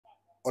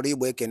Ori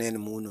Igbo ekene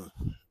m unu.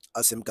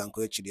 Asị m ka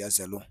nkụ echiri ya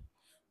zelu.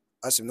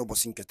 Asị m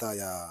n'ụbọchị nke taa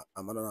ya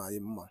amara na anyị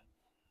mma.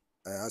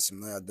 Asị m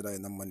na ya dịrị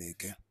anyị na mma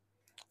n'Eke,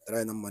 dịrị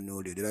anyị na mma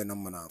n'Orie, dịrị anyị na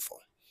mma n'Afọ.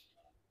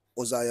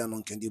 Ụzọ anyị anọ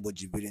nke ndị Igbo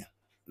ji biri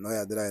na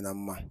ya dịrị anyị na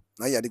mma.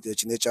 Na ya dịka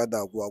Chineke ada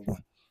agwụ agwụ.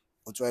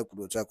 Otu anyị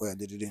kwuru otu akwa ya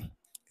dịrịrị.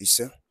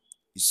 Ise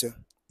ise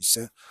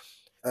ise.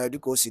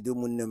 Dịka o si dị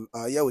ụmụnne m,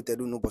 ya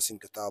wetara unu ụbọchị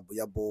nke taa bụ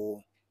ya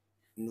bụ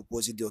nnukwu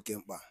ozi dị oke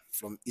mkpa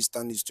from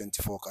Eastern News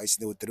 24 ka anyị si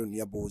na-ewetara unu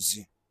ya bụ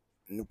ozi.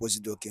 Nnukwu ozi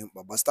dị oke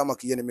mkpa gbasịta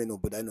maka ihe na-eme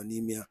n'obodo anyị nọ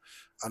n'ime ya,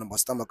 ana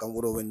gbasịta maka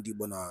nwere onwe ndị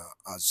Igbo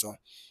na-azọ.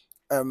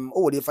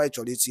 O nwere ife anyị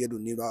chọrọ itinye elu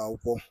n'iru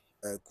akwụkwọ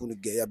kunu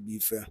gee ya bụ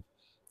ife,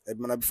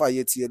 mana bifo anyị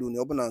etinye elu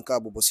ọ bụ na nke a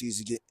bụ ụbọchị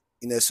izi gị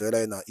ị na-esonyere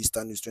anyị na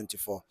Eastern News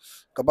 24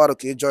 kabarụ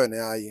ka ị join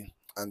anyị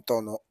and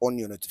turn on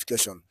your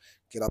notification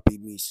ka ịrapụ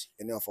miss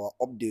any of our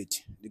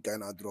update dịka anyị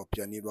na-adrọp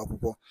ya n'iru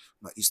akwụkwọ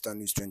na Eastern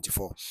News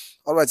 24.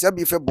 Alright, ya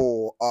bụ ife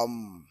bụ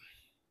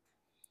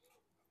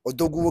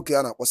odogwu nwoke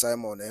a na-akpọ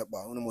Simon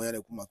Ekpa, unu m ya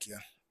na-ekwu maka ya,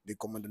 the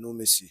commander no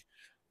mercy.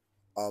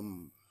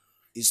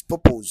 His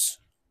purpose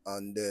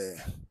and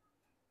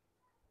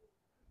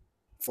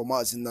for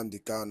Nnamdi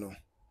Kanu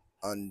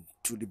and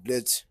to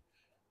liberate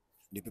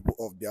the people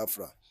of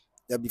Biafra.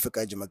 Ya bụ ife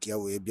ka eji maka ya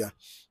wee bịa.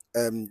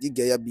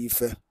 Ige ya bụ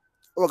ife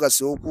ọ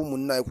gasị okwu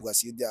ụmụnna anyị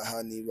kwugasị ịdị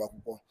agha n'iru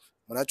akwụkwọ,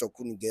 mana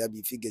achọkwu unu ge ya bụ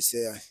ife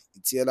igesie ya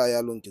itiela ya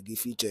alụ nke gị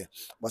ife iche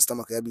gbasịta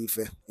maka ya bụ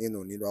ife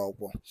ịnụ n'iru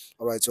akwụkwọ.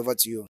 Alright, over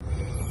to you.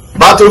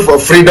 Battle for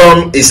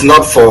freedom is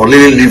not for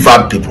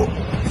lily-livered people.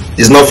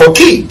 It's not for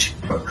kids.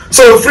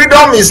 So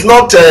freedom is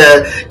not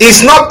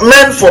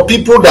meant for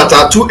people that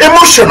are too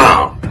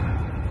emotional.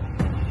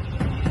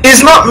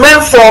 It's not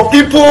meant for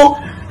people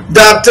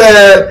that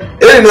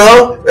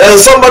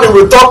somebody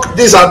will talk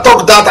this and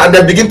talk that and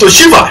they begin to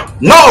shiver.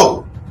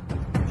 No.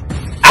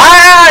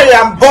 I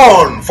am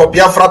born for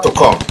Biafra to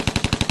come,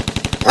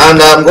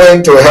 and I'm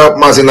going to help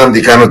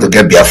Nnamdi Kanu to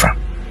get Biafra.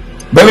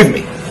 Believe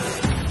me.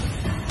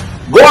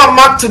 Go and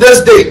mark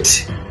today's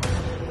date.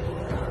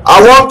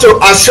 I want to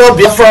assure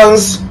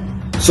Biafrans,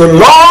 so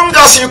long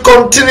as you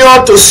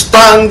continue to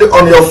stand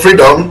on your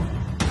freedom,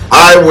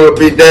 I will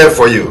be there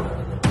for you.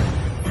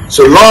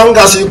 So long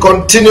as you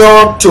continue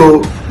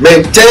to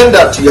maintain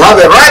that you have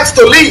a right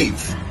to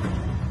live,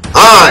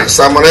 I,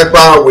 Simon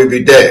Ekpa, will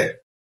be there.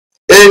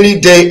 Any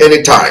day,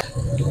 anytime.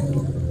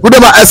 Good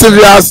evening,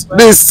 SCVS.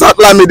 This is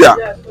Satellite Media.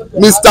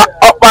 Mr.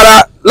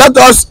 Okpara, let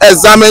us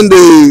examine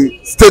the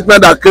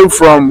statement that came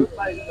from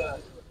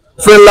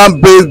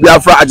Finland-based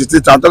Biafra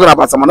agitator. I'm talking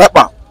about Simon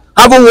Ekpa.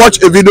 Having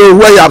watched a video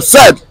where he have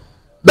said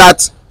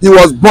that he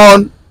was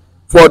born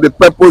for the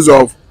purpose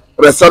of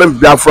restoring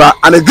Biafra,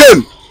 and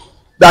again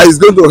that he's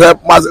going to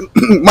help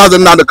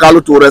Nnamdi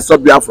Kanu to restore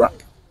Biafra.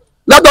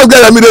 Let us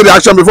get a immediate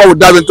reaction before we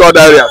dive into other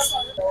areas.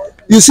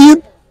 You see,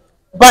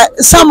 by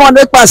Simon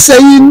Ekpa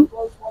saying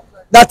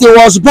that he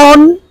was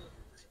born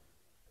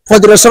for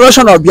the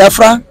restoration of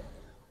Biafra,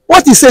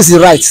 what he says is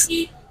right.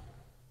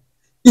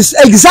 It's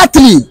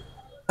exactly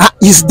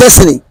his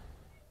destiny.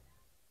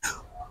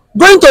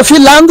 Going to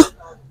Finland,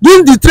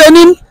 doing the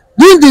training,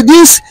 doing the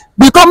this,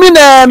 becoming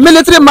a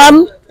military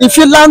man in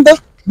Finland,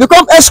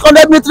 become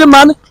ex-convict military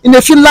man in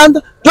Finland,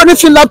 joining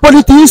Finland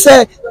politics,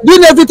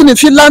 doing everything in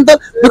Finland,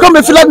 become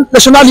a Finland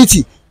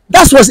nationality.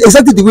 That was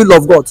exactly the will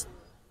of God.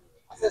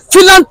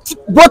 Finland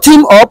brought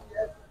him up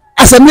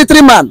as a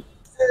military man.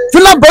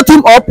 Finland brought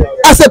him up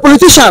as a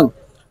politician.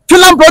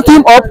 Finland brought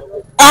him up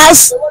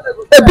as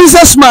a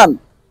businessman.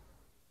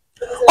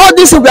 All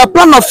this were a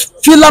plan of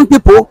Finland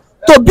people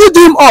to build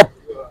him up,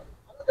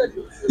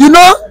 you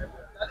know,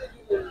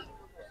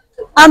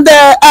 and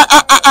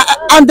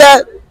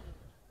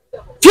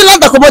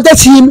Finland accommodated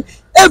him.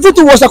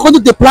 Everything was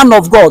according to the plan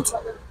of God.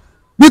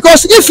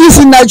 Because if he's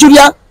in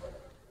Nigeria,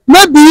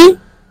 maybe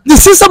the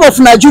system of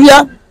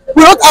Nigeria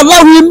will not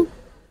allow him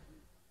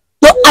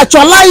to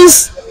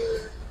actualize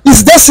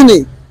his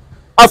destiny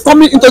of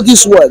coming into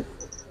this world.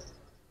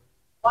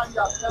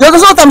 You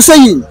understand what I'm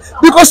saying?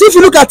 Because if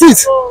you look at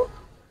it,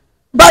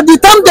 by the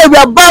time they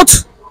were about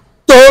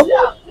to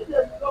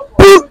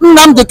pull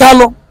Nnamdi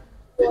Kanu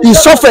in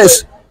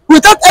surface,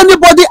 without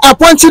anybody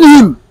appointing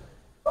him,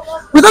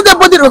 without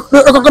anybody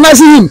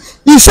recognizing him,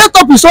 he set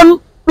up his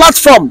own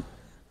platform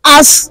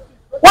as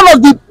one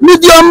of the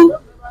medium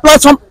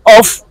platform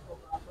of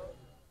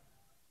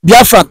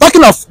Biafra,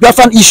 talking of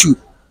Biafran issue.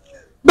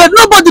 But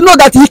nobody knows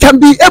that he can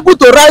be able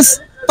to rise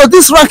to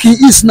this rank he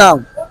is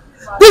now.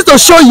 This to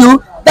show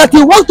you that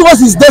he worked towards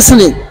his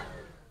destiny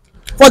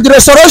for the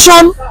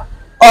restoration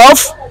of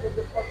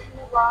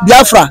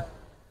Biafra.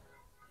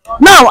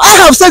 Now, I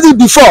have said it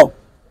before.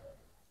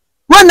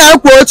 When I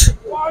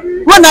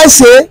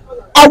say,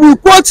 I will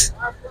quote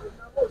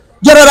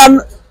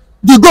General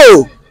de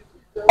Gaulle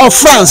of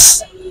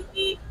France,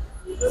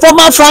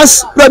 former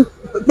France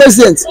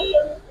president,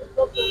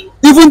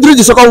 even during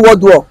the Second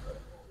World War.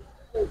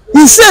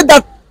 He said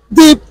that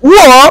the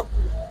war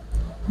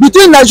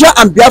between Nigeria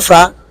and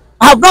Biafra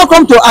have now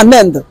come to an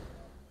end.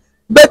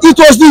 But it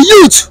was the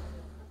youth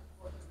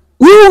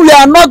who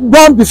were not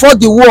born before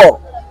the war,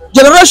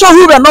 generation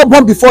who were not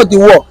born before the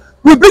war,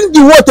 will bring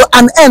the war to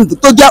an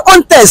end to their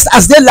own taste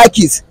as they like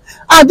it.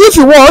 And if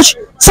you watch,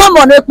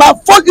 Simon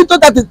Ekpa fall into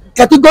that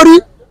category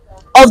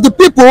of the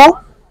people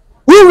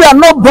who were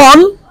not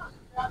born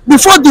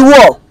before the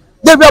war.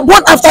 They were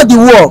born after the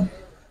war.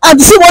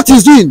 And see what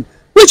he's doing,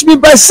 which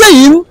means by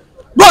saying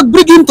God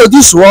bring him to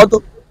this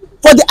world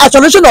for the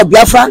isolation of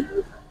Biafra,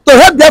 to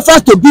help Biafra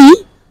to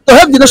be, to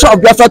help the nation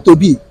of Biafra to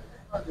be.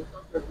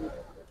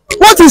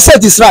 What he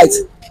said is right.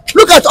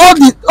 Look at all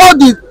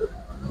the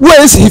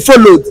ways he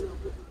followed.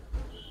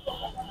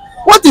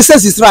 What he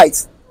says is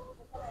right.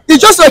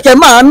 It's just like a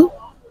man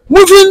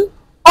moving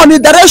on the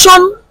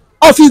direction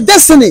of his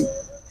destiny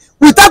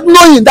without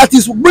knowing that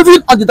he's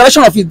moving on the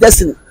direction of his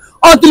destiny,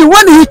 until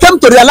when he came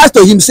to realize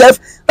to himself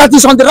that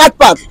he's on the right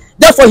path.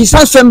 Therefore he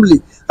stands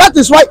firmly. That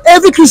is why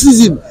every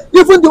criticism,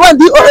 even the one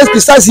the OS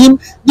criticize him,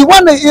 the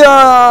one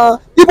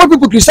Igbo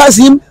people criticize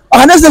him,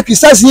 Ohanese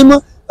criticize him,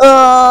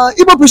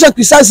 Igbo Christian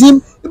criticize him,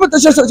 Igbo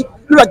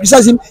people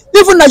criticize him,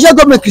 even Nigerian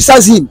government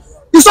criticize him.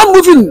 He's not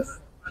moving.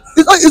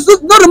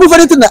 It's not remove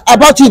anything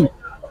about him.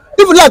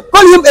 People like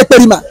call him a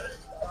perima,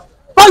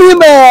 call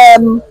him a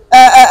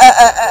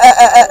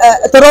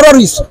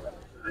terrorist,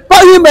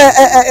 call him a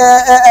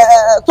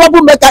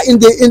troublemaker in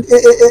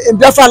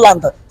Biafra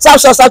land,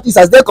 southeast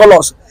as they call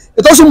us.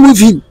 It doesn't move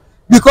him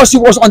because he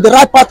was on the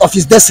right path of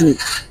his destiny.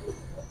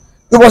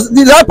 It was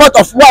the right path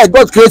of why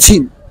God created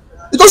him.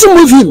 It doesn't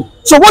move him.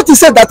 So what he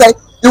said that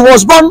he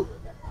was born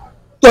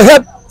to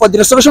help for the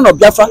restoration of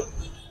Biafra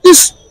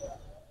is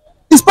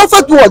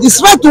perfect word. It's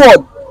right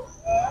word.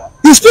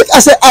 He speaks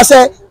as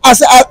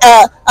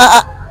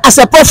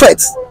a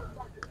prophet.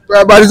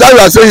 Well, but is that you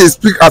are saying he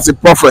speaks as a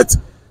prophet?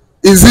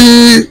 Is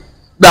he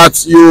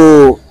that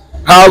you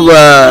have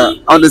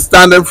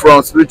understanding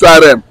from spiritual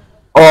realm,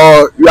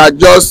 or you are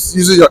just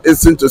using your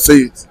instinct to say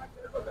it?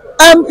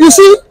 You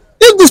see,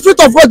 if the spirit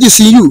of God is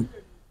in you,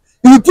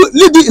 he will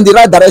lead you in the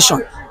right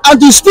direction.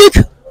 And you speak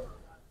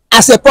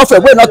as a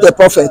prophet, we're not a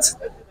prophet.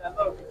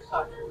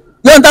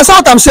 You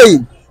understand what I'm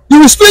saying? You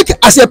will speak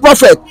as a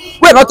prophet,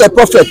 we're not a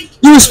prophet.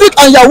 You will speak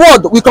and your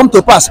word will come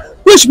to pass,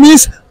 which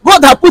means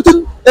God has put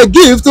in a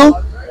gift of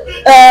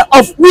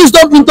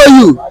wisdom into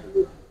you,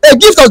 a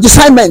gift of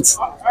discernment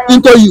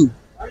into you.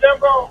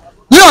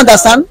 Do you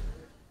understand?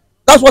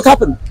 That's what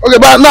happened. Okay,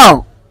 but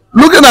now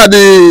looking at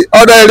the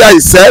other area he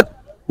said,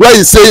 where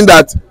he's saying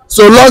that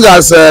so long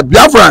as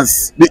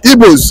Biafrans, the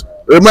Igbos,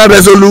 remain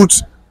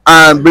resolute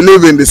and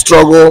believe in the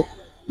struggle,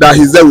 that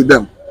he's there with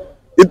them.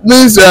 It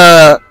means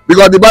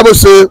because the Bible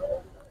says,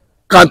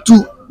 can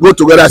two go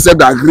together except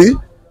they agree?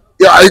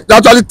 Yeah, it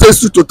actually takes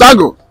two to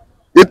tango.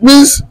 It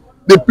means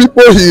the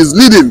people he is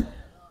leading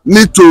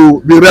need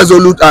to be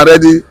resolute and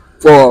ready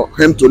for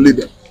him to lead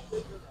them.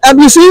 And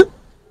you see,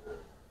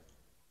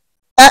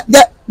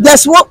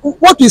 there's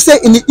what we say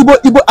in the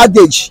Igbo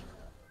adage,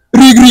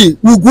 rigri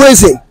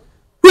ugweze,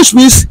 which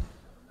means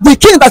the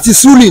king that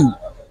is ruling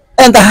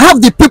and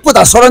have the people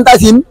that surrender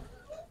him,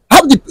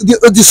 have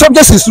the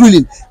subjects he's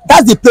ruling.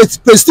 That's the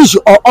prestige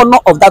or honor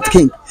of that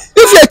king.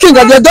 If you're a king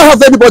and you don't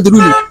have anybody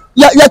ruling,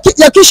 your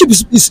kingship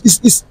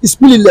is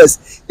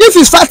meaningless. If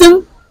he's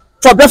fighting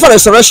for Biafra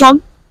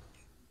restoration,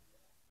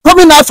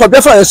 coming out for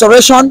Biafra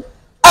restoration,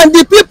 and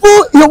the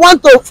people you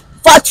want to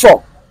fight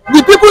for,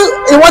 the people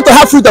you want to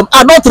have freedom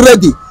are not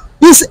ready,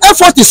 his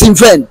effort is in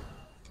vain.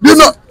 Do you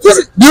know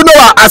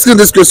why I'm asking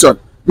this question?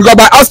 Because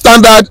by our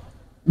standard,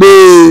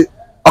 the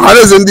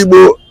Ohanese and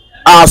Igbo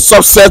are a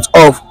subset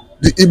of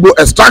the Igbo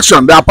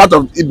extraction. They are part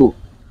of Igbo.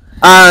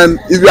 And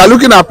if you are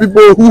looking at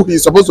people who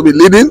he's supposed to be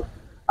leading,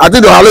 I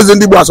think the Ohanese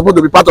and Igbo are supposed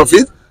to be part of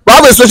it. But I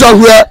have a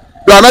situation where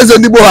the Ohanese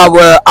and Igbo have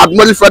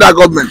acknowledged federal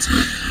government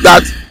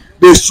that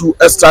they should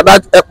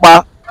extradite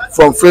Ekpa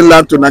from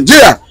Finland to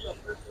Nigeria.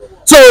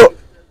 So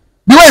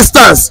the way it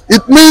stands,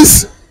 it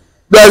means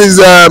there is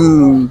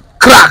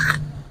crack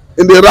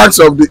in the ranks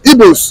of the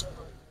Igbos.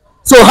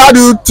 So how do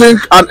you think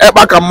an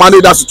Ekpa can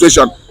manage that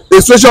situation?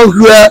 A situation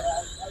where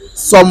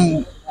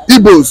some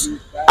Igbos,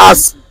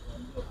 as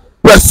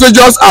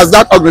prestigious as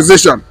that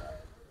organization,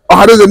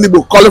 Ohanese and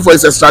Igbo calling for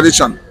its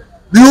extradition,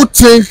 do you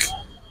think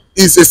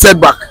it's a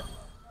setback?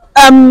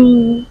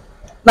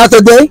 Now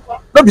today,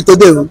 not be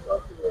today,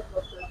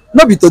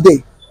 not be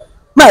today.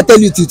 May I tell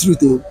you the truth?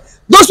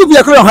 Those people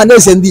are calling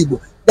Ohanese and Igbo,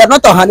 they are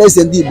not Ohanese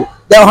and Igbo,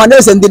 they are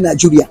Ohanese and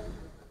Nigeria.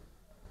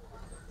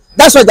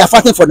 That's why they are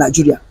fighting for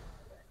Nigeria.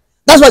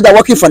 That's why they are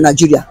working for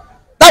Nigeria.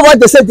 That's why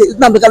they said the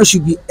Nnamdi Kanu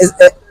should be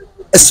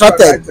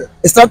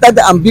extracted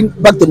and bring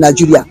back to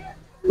Nigeria.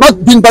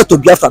 Not bring back to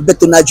Biafra, but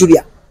to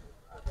Nigeria.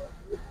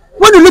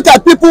 When you look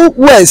at people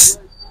west,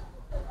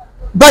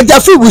 by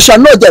their feet we shall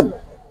know them.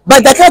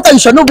 By their character you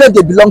shall know where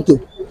they belong to.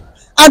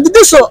 And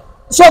this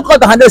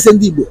so-called Ohanese and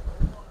Igbo,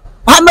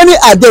 how many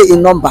are they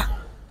in number?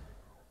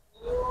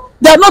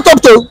 They are not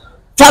up to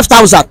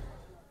 5,000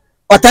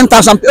 or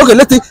 10,000. Okay,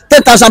 let's say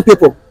 10,000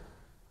 people.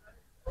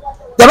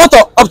 They are not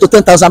up to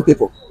 10,000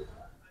 people.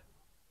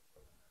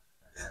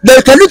 They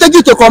can take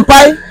you to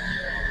compile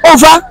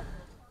over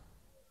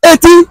 80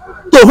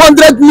 to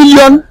 100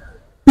 million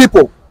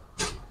people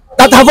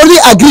that have only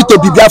agreed to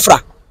be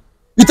Biafra.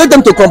 You take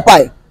them to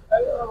compile.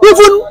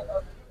 Even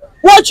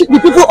Watch the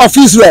people of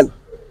Israel.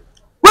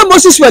 When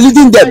Moses were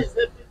leading them,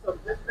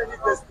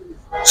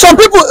 some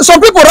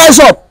people rise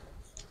up.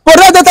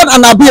 Korah,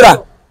 and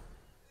Abira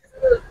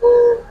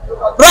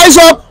rise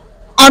up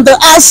and they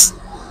ask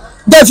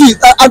David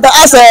and they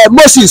ask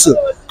Moses,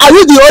 are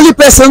you the only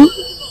person?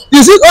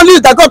 Is it only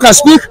that God can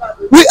speak?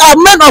 We are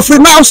men of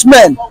renounced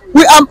men.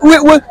 We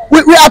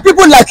are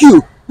people like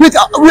you.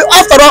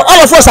 After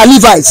all of us are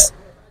Levites.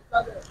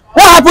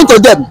 What happened to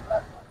them?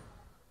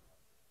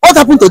 What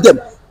happened to them?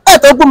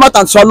 Earth opened mouth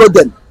and swallowed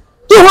them.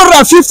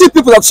 250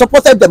 people that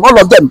supported them, all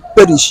of them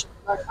perish.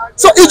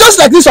 So it's just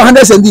like this on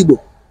Hannes and Igbo.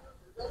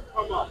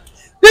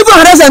 Even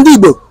Hannes and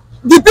Igbo,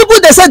 the people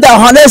they said they are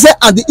Hannes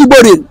and the Igbo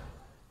reign,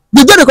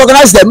 did they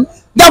recognize them?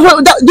 Do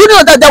you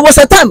know that there was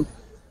a time,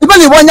 even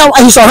the one now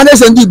he saw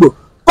Hannes and Igbo,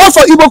 call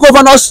for Igbo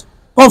governors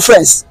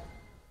conference.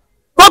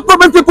 God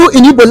prominent people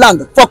in Igbo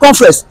land for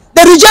conference.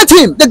 They reject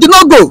him. They did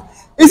not go.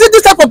 Is it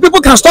this type of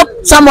people can stop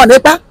Samuel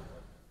Ekpa?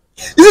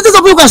 Is it this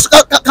type of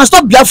people can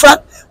stop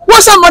Biafra?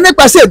 What Samuel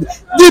Ekpa said,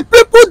 the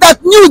people that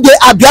knew they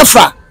are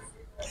Biafra,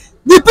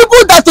 the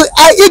people that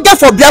are eager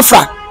for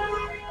Biafra,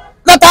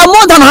 that are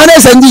more than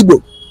Hannes and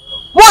Igbo,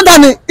 more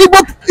than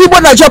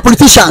Igbo Nigerian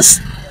politicians,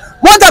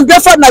 more than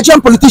Biafra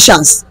Nigerian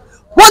politicians,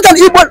 more than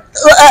Igbo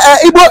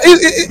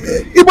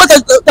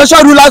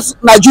national rulers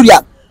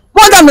Nigeria,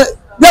 more than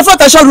Biafra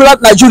national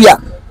rulers Nigeria.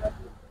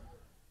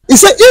 He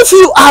said, if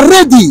you are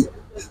ready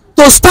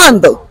to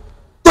stand,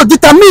 to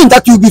determine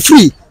that you will be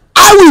free,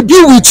 I will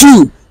be with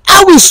you.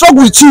 I will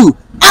struggle with you.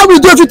 I will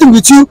do everything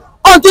with you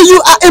until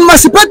you are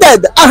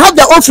emancipated and have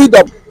your own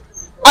freedom.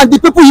 And the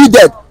people you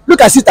dead,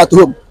 look at it at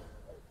home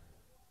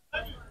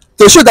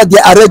to show that they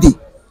are ready.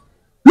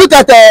 Look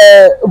at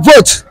the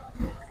vote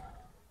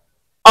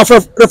of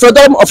a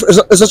referendum of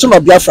resolution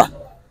of Biafra.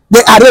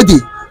 They are ready.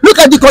 Look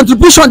at the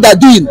contribution they are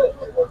doing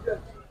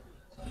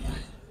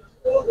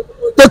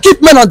to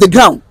keep men on the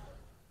ground,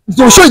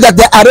 to show that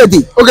they are ready.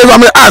 Okay, so I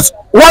may ask,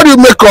 what do you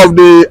make of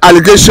the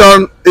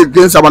allegation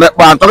against Samuel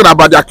Ekpa? I'm talking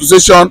about the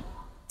accusation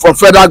from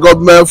federal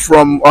government,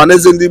 from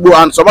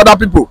Nnamdi and some other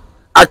people,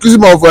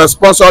 accusing him of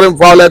sponsoring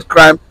violent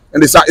crime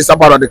in the southeastern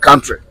part of the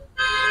country.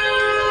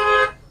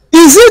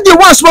 Is he the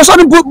one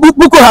sponsoring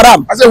Boko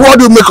Haram? I said, what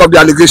do you make of the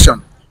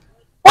allegation?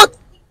 What?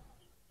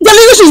 The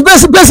allegation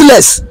is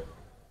baseless.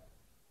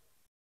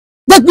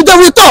 They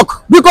will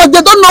talk because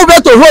they don't know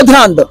where to hold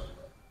hand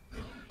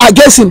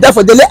against him.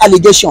 Therefore, they lay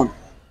allegation.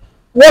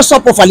 What's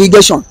up of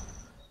allegation?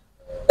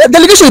 The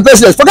allegation is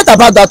baseless. Forget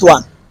about that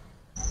one.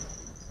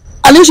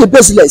 Allegation is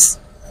baseless.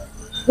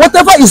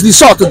 Whatever is the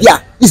salt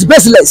there is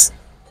baseless.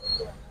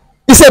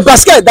 It's a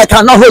basket that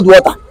cannot hold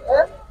water.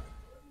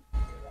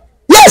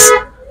 Yes.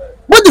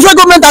 What the federal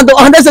government and the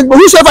understand,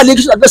 whosoever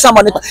allegation against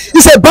someone,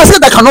 it's a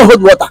basket that cannot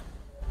hold water.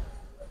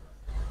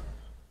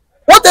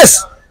 What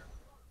else?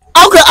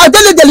 Okay, I'll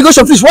tell you the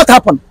allegation, please. What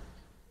happened?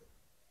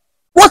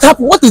 What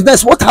happened? What is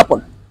this? What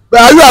happened?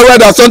 But are you aware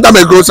that some time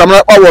ago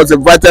Samuel Ekpa was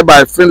invited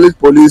by Finland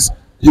police?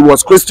 He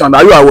was questioned.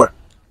 Are you aware?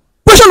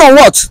 Question on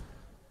what?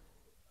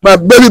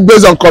 But maybe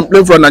based on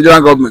complaint from the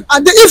Nigerian government.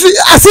 And if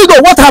I see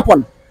though, what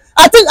happened?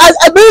 I think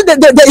I believe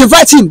they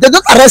invite him. They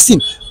don't arrest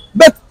him.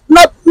 But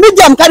now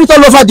media carried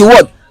all over the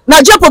world.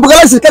 Nigerian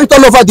propaganda is carried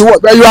all over the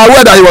world. But you are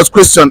aware that he was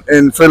questioned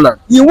in Finland.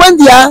 He went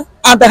there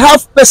and they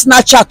have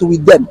personal chat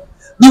with them.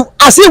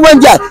 As he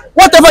went there,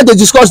 whatever they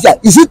discussed there,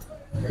 is it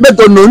made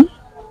unknown?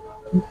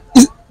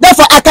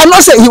 Therefore, I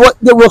cannot say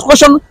they were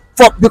questioned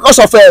because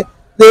of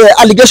the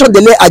allegation they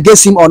lay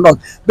against him or not.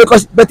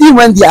 But he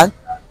went there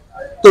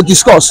to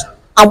discuss,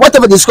 and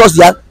whatever discussed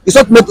there is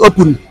not made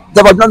open.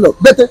 They were not.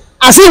 But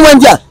as he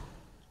went there,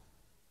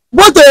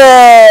 both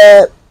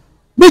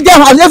media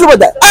and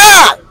everybody,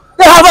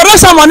 they have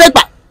arrested Samuel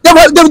Ekpa. They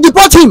will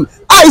deport him.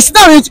 It's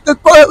now in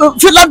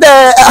Finland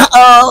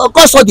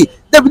custody.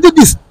 They will do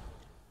this.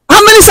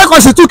 How many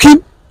seconds it took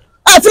him?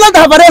 I feel like they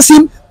have arrested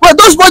him, but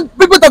those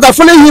people that are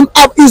following him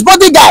are his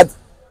bodyguard.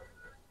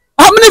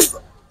 How many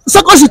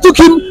seconds it took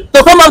him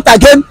to come out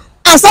again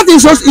and start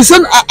his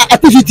own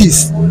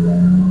activities?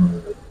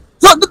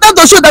 So that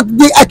does show that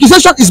the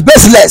accusation is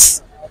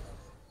baseless.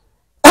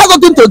 It has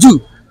nothing to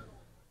do.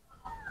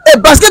 A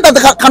basket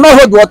that cannot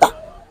hold water,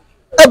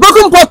 a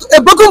broken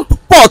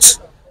pot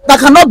that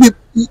cannot be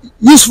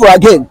useful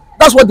again.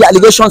 That's what the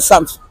allegation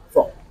stands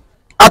for.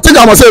 I think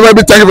I must say very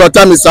big thank you for your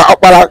time, Mr.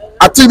 Okpara.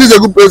 I think this is a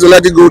good place to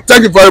let it go.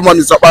 Thank you very much,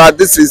 Mr. Okpara.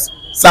 This is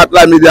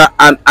Satellite Media,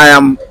 and I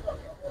am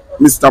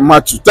Mr.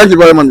 Matthew. Thank you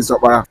very much, Mr.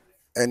 Okpara.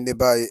 And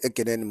by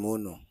ekenen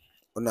mono,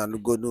 ona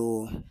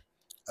nugono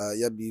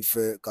ya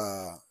bife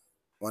ka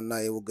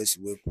wana ewo gasi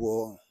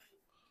wekuo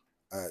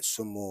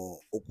somo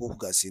okwu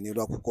gasi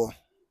n'iru akwụkwọ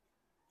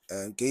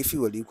nke ife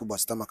were ikwu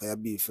gbasata maka ya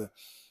bife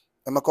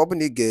maka ọ bụ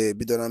na ị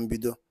ga-ebido na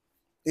mbido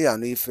ị ya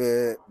anụ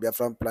ife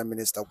Biafran Prime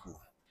Minister kwuru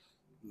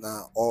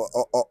na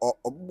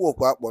ọgbụgbọ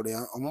okwu akpọrọ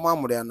ya ọmụma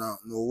amụrụ ya na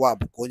n'ụwa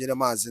bụ ka o nyere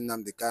Maazị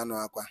Nnamdi Kanu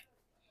aka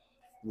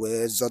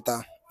wee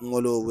zọta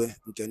nnwere onwe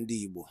nke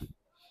ndị Igbo.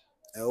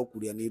 O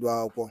kwuru ya n'iru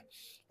akwụkwọ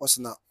ọ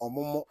sị na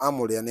ọmụmụ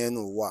amụrụ ya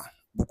n'elu ụwa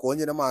bụ ka o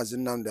nyere Maazị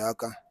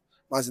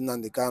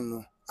Nnamdi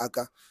Kanu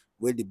aka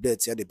wee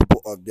liberate ya the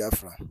people of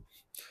Biafra.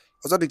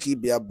 Ọzọ dị ka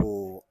ibe ya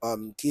bụ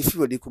ka ife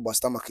nwere ikwu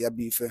gbasata maka ya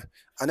bụ ife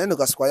ana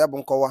enụgasịkwa ya bụ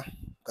nkọwa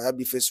ka ya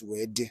bụ ife si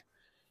wee dị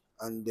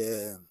and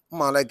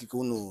mma like ka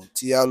unu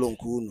tinye alụ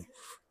nke unu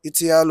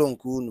itinye alụ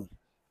nke unu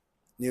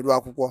n'iru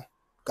akwụkwọ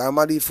ka a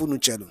mara ife unu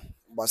chere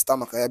gbasata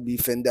maka ya bụ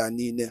ife ndị a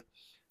niile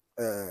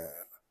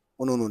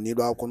unu nọ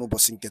n'iru akwụkwọ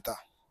n'ụbọchị nke taa.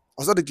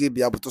 Ọzọ dị ka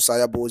ibe ya bụ tụsa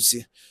ya bụ ozi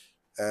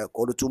ka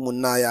ọ rute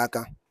ụmụnne anyị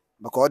aka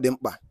maka ọ dị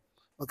mkpa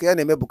maka ya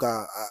na-eme bụ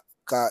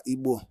ka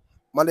Igbo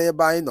mara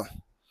ebe anyị nọ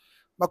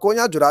maka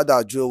onye ajụrụ ada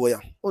ajụ onwe ya.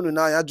 Unu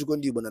na-anya ajụgo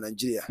ndị Igbo na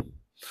Naịjirịa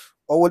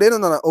Owere nọ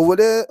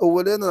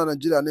na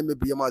Naịjirịa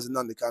na-emebi ihe Maazị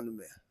Nnamdi Kanu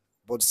mere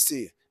but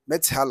still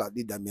Methala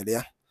leader mere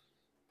ya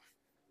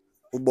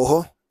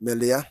Ugboho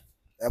mere ya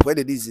ekwe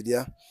release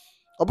ya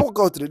ọ bụghị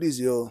ka o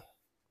release ya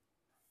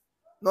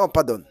no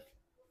pardon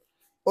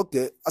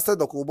okay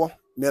asadọka ụgbọ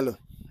melu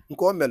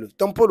nke o melu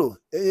Tompolo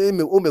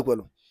o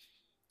mekwelu.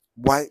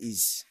 Why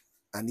is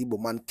an Igbo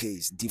man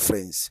case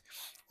difference?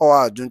 Ọ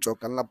ajụ nchọ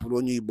ka nlapụrụ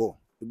onye Igbo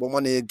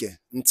ma na-ege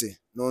ntị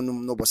n'ọnụ m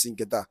n'ụbọchị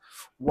nke taa.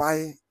 Why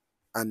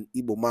an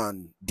Igbo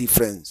man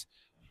difference?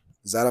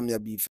 Zara m ya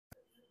bụ ife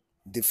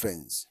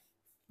difference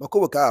maka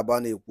owe ka abụọ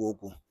na-ekwu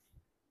okwu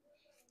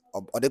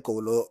ọ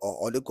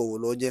dịka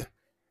owolo onye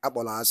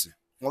akpọrọ asị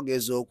nwa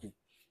ga-eziokwu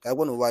ka a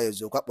gwa na ụwa ya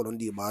eziokwu akpọrọ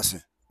ndị Igbo asị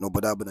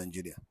n'obodo abụ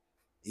Naịjirịa.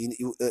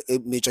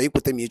 Ma ịchọ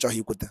ikwete ma ịchọghị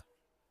ikwete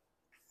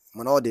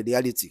mana ọ dị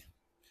reality.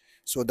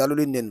 So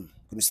dalụrụ nne m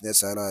kunu si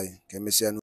na-esara anyị ka emesịa